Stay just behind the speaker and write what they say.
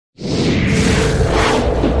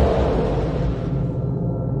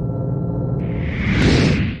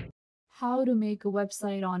how to make a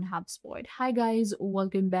website on Hubspot. Hi guys,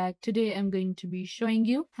 welcome back. Today I'm going to be showing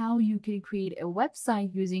you how you can create a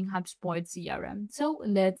website using Hubspot CRM. So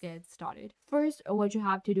let's get started. First, what you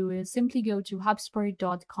have to do is simply go to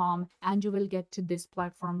hubspot.com and you will get to this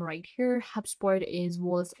platform right here. Hubspot is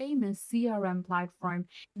world's famous CRM platform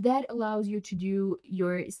that allows you to do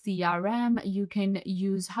your CRM. You can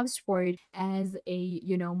use HubSpot as a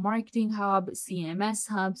marketing hub, CMS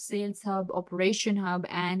hub, sales hub, operation hub,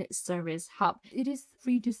 and service hub. It is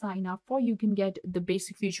free to sign up for. You can get the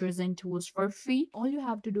basic features and tools for free. All you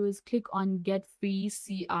have to do is click on get free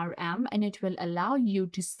CRM and it will allow you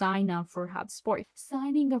to sign up for HubSpot.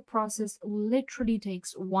 Signing up process literally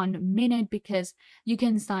takes 1 minute because you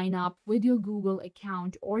can sign up with your Google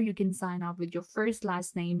account or you can sign up with your first,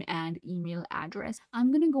 last name, and email address.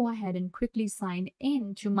 I'm going to go ahead and quickly sign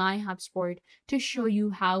in to my HubSpot to show you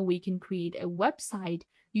how we can create a website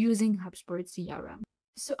using HubSpot CRM.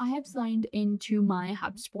 So I have signed into my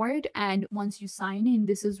HubSpot, and once you sign in,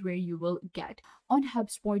 this is where you will get. On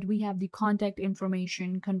HubSpot, we have the contact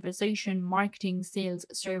information, conversation, marketing, sales,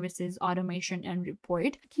 services, automation, and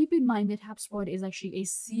report. Keep in mind that HubSpot is actually a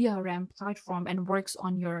CRM platform and works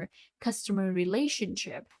on your customer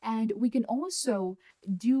relationship. And we can also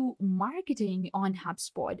do marketing on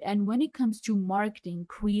HubSpot. And when it comes to marketing,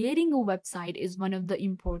 creating a website is one of the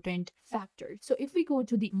important factors. So if we go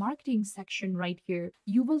to the marketing section right here,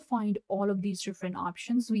 you will find all of these different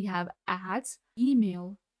options. We have ads,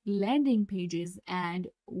 email, landing pages, and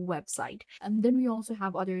website. And then we also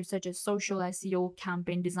have others such as social SEO,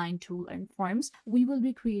 campaign design tool, and forms. We will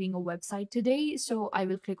be creating a website today, so I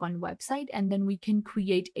will click on website and then we can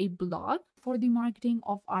create a blog for the marketing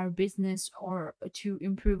of our business or to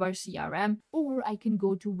improve our CRM, or I can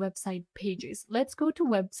go to website pages. Let's go to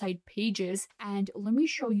website pages and let me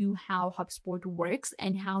show you how HubSpot works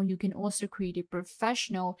and how you can also create a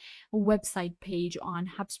professional website page on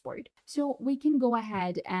HubSpot. So we can go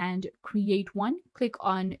ahead and create one. Click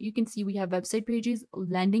on, you can see we have website pages,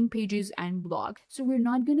 landing pages, and blog. So we're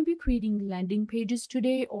not going to be creating landing pages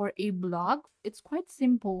today or a blog. It's quite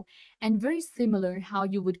simple and very similar how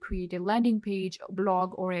you would create a landing page, a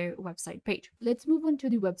blog, or a website page. Let's move on to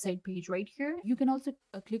the website page right here. You can also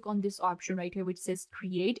click on this option right here which says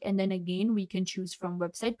create, and then again we can choose from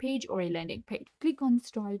website page or a landing page. Click on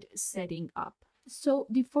start setting up. So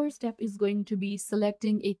the first step is going to be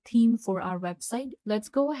selecting a theme for our website. Let's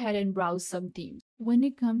go ahead and browse some themes. When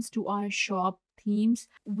it comes to our shop themes,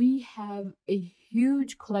 we have a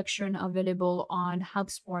huge collection available on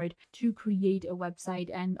HubSpot to create a website,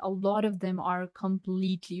 and a lot of them are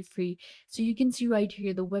completely free. So you can see right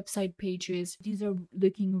here the website pages. These are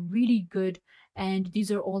looking really good and these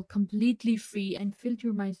are all completely free, and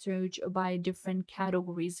filter my search by different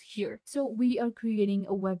categories here. So we are creating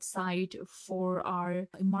a website for our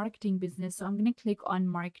marketing business. So I'm going to click on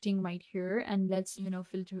marketing right here and let's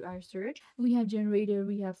filter our search. We have generator,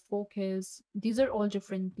 we have focus. These are all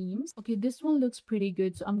different themes. Okay, this one looks pretty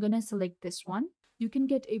good, so I'm going to select this one. You can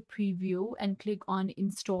get a preview and click on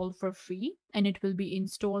install for free and it will be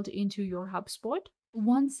installed into your HubSpot.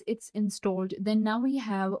 Once it's installed, then now we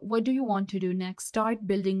have what do you want to do next? Start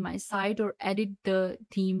building my site or edit the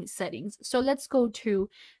theme settings. So let's go to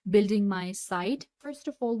building my site. First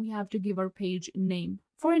of all, we have to give our page name.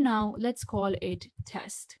 For now, let's call it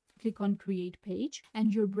test. Click on create page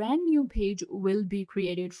and your brand new page will be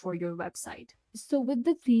created for your website. So with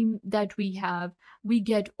the theme that we have, we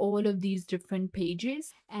get all of these different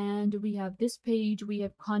pages, and we have this page, we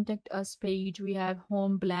have contact us page, we have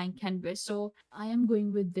home blank canvas. So I am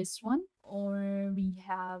going with this one, or we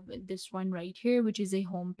have this one right here, which is a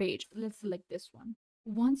home page. Let's select this one.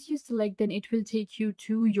 Once you select, then it will take you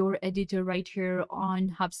to your editor right here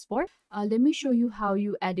on HubSpot. Let me show you how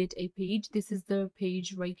you edit a page. This is the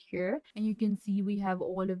page right here, and you can see we have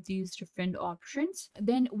all of these different options.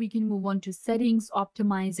 Then we can move on to settings,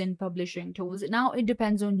 optimize, and publishing tools. Now it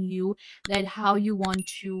depends on you that how you want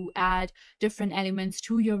to add different elements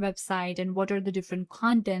to your website and what are the different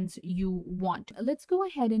contents you want. Let's go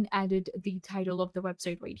ahead and edit the title of the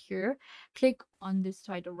website right here. Click on this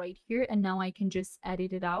title right here, and now I can just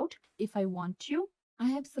edit it out if I want to. I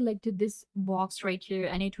have selected this box right here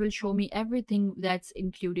and it will show me everything that's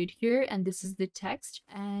included here, and this is the text,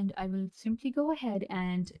 and I will simply go ahead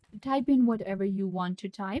and type in whatever you want to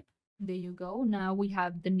type. There you go. Now we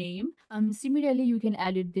have the name. Similarly, you can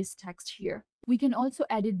edit this text here. We can also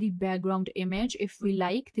edit the background image if we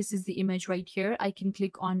like. This is the image right here. I can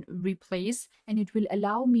click on replace and it will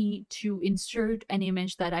allow me to insert an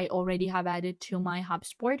image that I already have added to my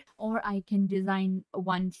HubSpot, or I can design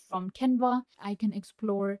one from Canva. I can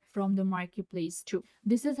explore from the marketplace too.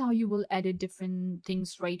 This is how you will edit different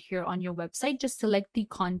things right here on your website. Just select the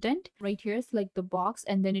content right here, select the box,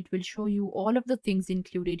 and then it will show you all of the things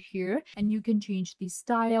included here. And you can change the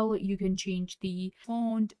style, you can change the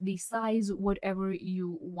font, the size, whatever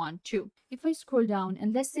you want to. If I scroll down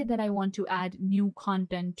and let's say that I want to add new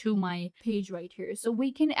content to my page right here, so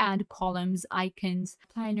we can add columns, icons,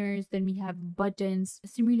 planners, then we have buttons.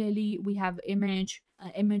 Similarly, we have image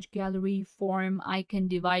gallery, form, icon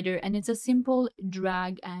divider, and it's a simple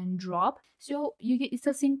drag and drop. So it's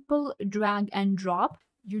a simple drag and drop.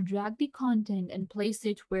 You drag the content and place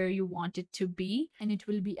it where you want it to be, and it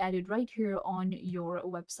will be added right here on your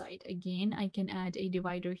website. Again, I can add a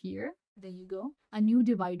divider here. There you go. A new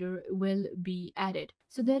divider will be added.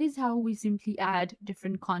 So that is how we simply add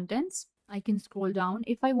different contents. I can scroll down.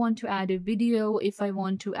 If I want to add a video, if I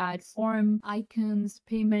want to add form, icons,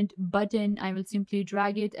 payment, button, I will simply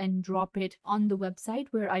drag it and drop it on the website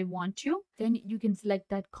where I want to. Then you can select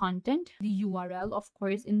that content, the URL, of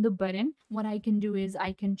course, in the button. What I can do is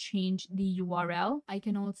I can change the URL. I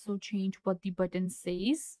can also change what the button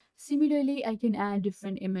says. Similarly, I can add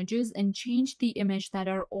different images and change the image that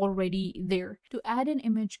are already there. To add an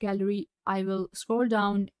image gallery, I will scroll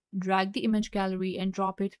down, drag the image gallery and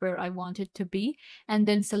drop it where I want it to be, and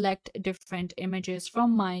then select different images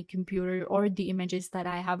from my computer or the images that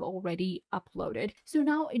I have already uploaded. So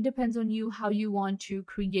now it depends on you how you want to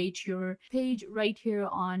create your page right here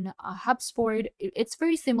on HubSpot. It's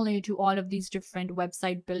very similar to all of these different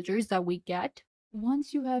website builders that we get.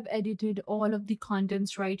 Once you have edited all of the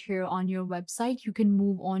contents right here on your website, you can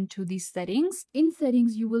move on to the settings. In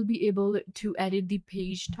settings, you will be able to edit the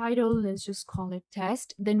page title. Let's just call it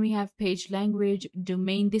test. Then we have page language,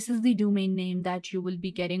 domain. This is the domain name that you will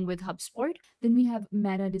be getting with HubSpot. Then we have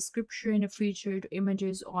meta description, featured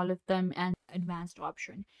images, all of them, and advanced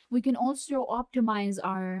option. We can also optimize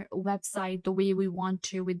our website the way we want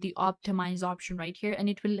to with the optimize option right here, and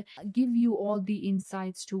it will give you all the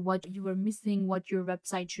insights to what you are missing, what your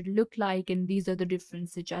website should look like, and these are the different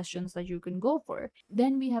suggestions that you can go for.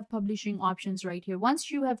 Then we have publishing options right here.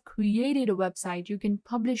 Once you have created a website, you can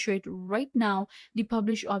publish it right now. The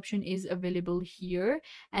publish option is available here,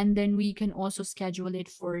 and then we can also schedule it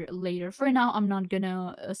for later. For now, I'm not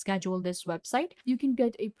gonna schedule this website. You can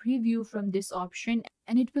get a preview from this option,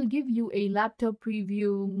 and it will give you a laptop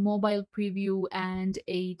preview, mobile preview, and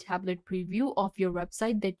a tablet preview of your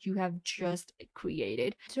website that you have just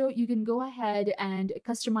created. So you can go ahead and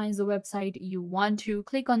customize the website you want to.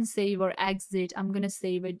 Click on save or exit. I'm gonna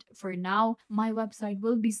save it for now. My website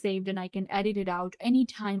will be saved and I can edit it out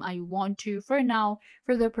anytime I want to. For now,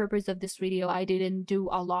 for the purpose of this video, I didn't do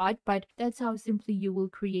a lot, but that's how simply you will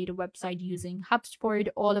create a website using HubSpot.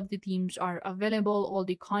 All of the themes are available, all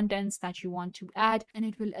the contents that you want to add, and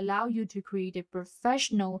it will allow you to create a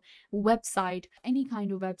professional website, any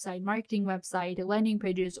kind of website, marketing website, landing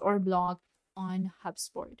pages, or blog on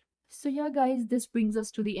HubSpot. So yeah, guys, this brings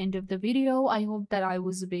us to the end of the video. I hope that I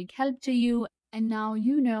was a big help to you. And now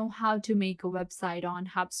you know how to make a website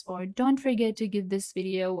on HubSpot. Don't forget to give this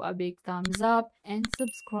video a big thumbs up and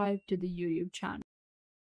subscribe to the YouTube channel.